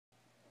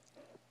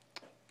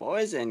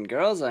Boys and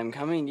girls, I'm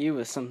coming to you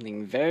with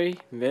something very,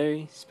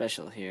 very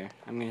special here.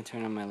 I'm going to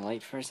turn on my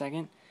light for a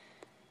second.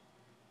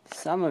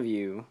 Some of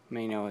you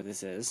may know what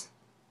this is.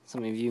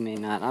 Some of you may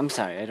not. I'm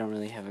sorry, I don't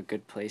really have a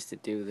good place to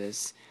do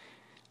this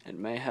at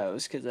my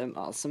house because I'm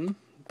awesome.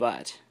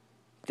 But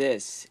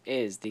this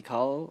is the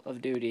Call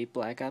of Duty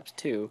Black Ops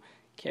 2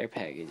 Care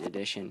Package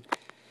Edition.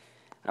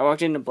 I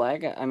walked into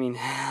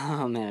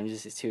oh man, I'm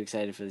just too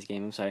excited for this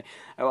game, I'm sorry.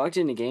 I walked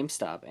into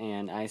GameStop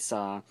and I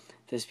saw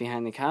this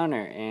behind the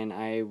counter and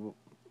I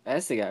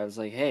asked the guy, I was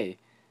like, hey,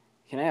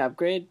 can I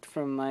upgrade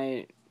from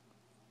my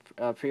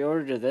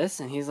pre-order to this?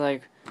 And he's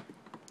like,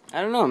 I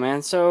don't know,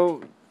 man.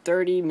 So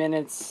 30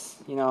 minutes,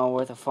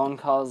 worth of phone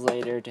calls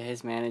later to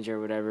his manager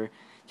or whatever,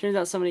 turns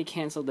out somebody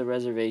canceled the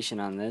reservation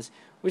on this,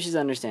 which is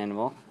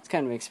understandable. It's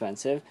kind of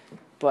expensive.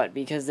 But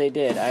because they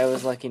did, I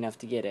was lucky enough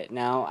to get it.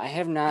 Now, I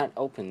have not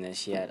opened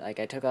this yet. I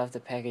took off the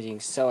packaging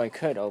so I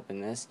could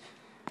open this,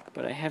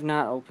 but I have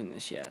not opened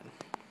this yet.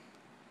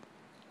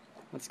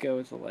 Let's go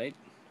with the light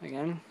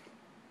again.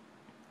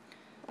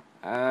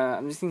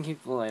 I'm just going to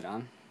keep the light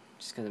on,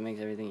 just because it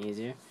makes everything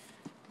easier.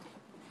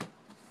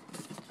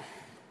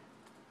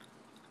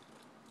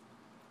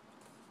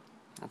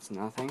 That's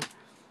nothing.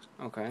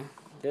 Okay.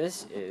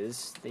 This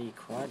is the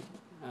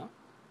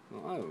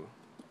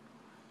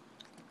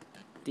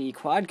the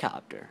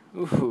quadcopter.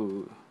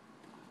 Ooh.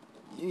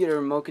 You get a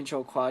remote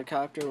control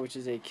quadcopter, which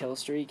is a kill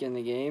streak in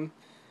the game.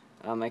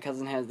 My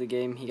cousin has the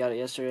game. He got it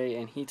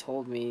yesterday, and he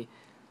told me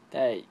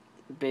that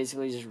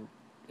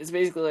it's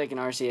basically like an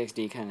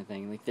RCXD kind of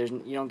thing. Like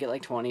you don't get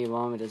like 20 of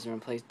them. It doesn't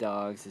replace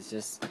dogs. It's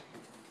just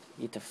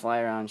you get to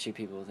fly around and shoot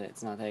people with it.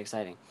 It's not that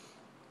exciting,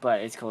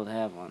 but it's cool to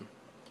have one.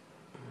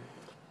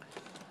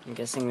 I'm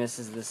guessing this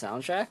is the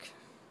soundtrack.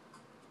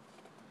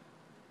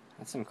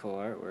 That's some cool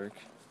artwork.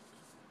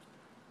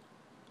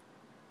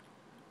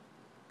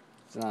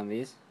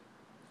 Zombies.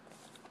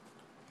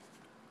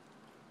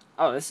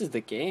 Oh, this is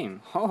the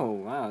game. Oh,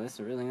 wow, this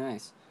is really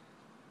nice.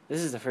 This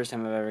is the first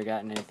time I've ever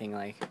gotten anything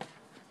like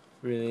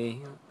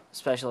really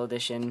special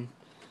edition,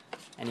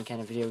 any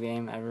kind of video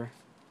game ever.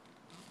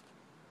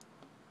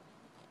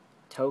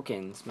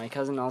 Tokens. My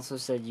cousin also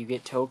said you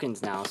get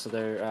tokens now, so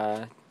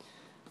they're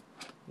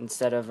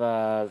instead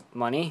of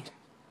money.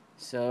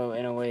 So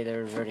in a way,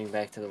 they're reverting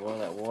back to the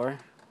World at War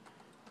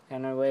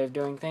kind of way of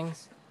doing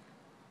things.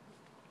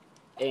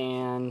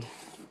 And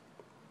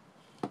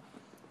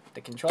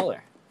the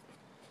controller.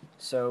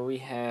 So we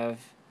have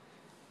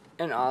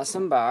an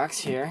awesome box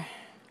here,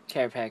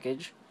 care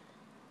package.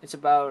 It's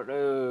about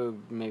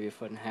maybe 1.5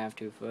 feet,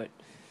 2 foot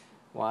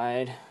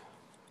wide.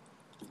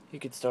 You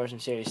could store some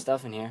serious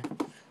stuff in here.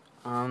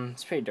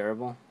 It's pretty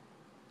durable.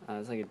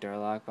 It's like a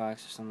Duralock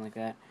box or something like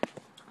that.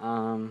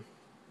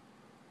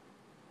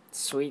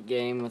 Sweet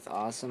game with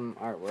awesome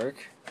artwork.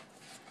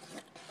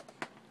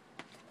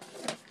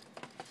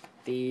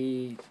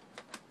 The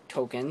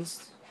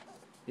tokens.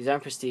 These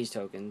aren't prestige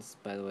tokens,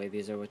 by the way.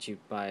 These are what you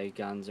buy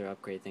guns or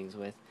upgrade things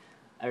with.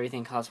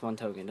 Everything costs 1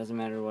 token. Doesn't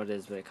matter what it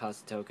is, but it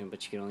costs a token,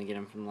 but you can only get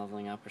them from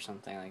leveling up or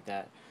something like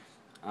that.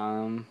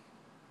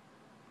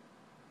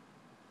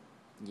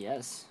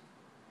 Yes.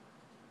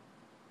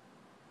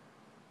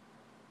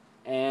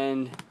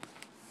 And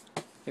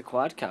the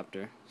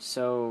quadcopter.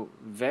 So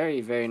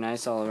very, very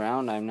nice all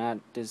around. I'm not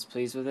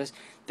displeased with this.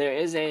 There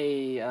is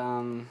a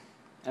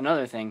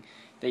another thing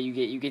that you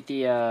get. You get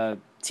the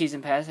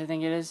season pass, I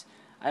think it is.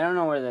 I don't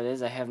know where that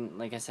is. I haven't,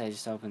 like I said, I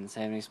just opened this.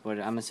 I haven't explored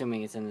it. I'm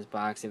assuming it's in this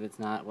box. If it's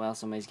not, well,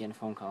 somebody's getting a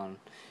phone call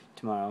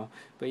tomorrow.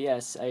 But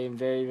yes, I am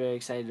very, very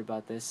excited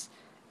about this.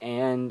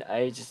 And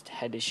I just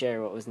had to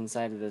share what was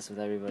inside of this with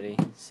everybody.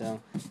 So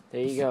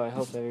there you go. I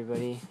hope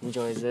everybody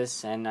enjoys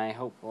this. And I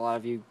hope a lot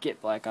of you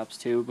get Black Ops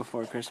 2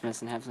 before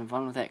Christmas and have some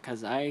fun with it.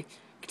 Because I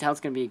can tell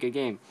it's going to be a good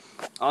game.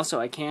 Also,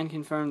 I can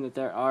confirm that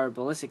there are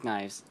ballistic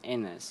knives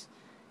in this.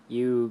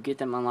 You get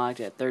them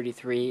unlocked at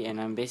 33, and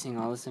I'm basing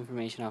all this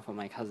information off what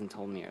my cousin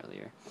told me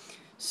earlier.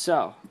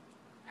 So,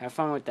 have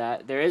fun with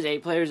that. There is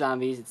 8-player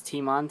zombies. It's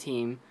team on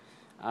team.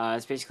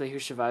 It's basically who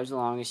survives the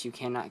longest. You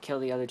cannot kill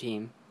the other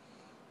team.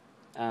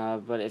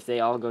 But if they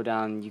all go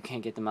down, you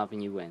can't get them up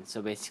and you win.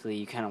 So basically,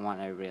 you kind of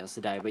want everybody else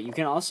to die. But you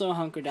can also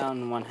hunker down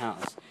in one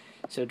house.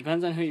 So it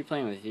depends on who you're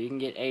playing with. If you can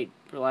get 8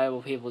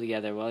 reliable people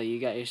together, well, you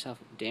got yourself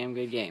a damn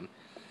good game.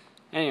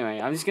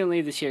 Anyway, I'm just going to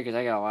leave this here because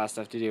I got a lot of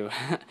stuff to do.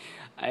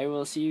 I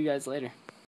will see you guys later.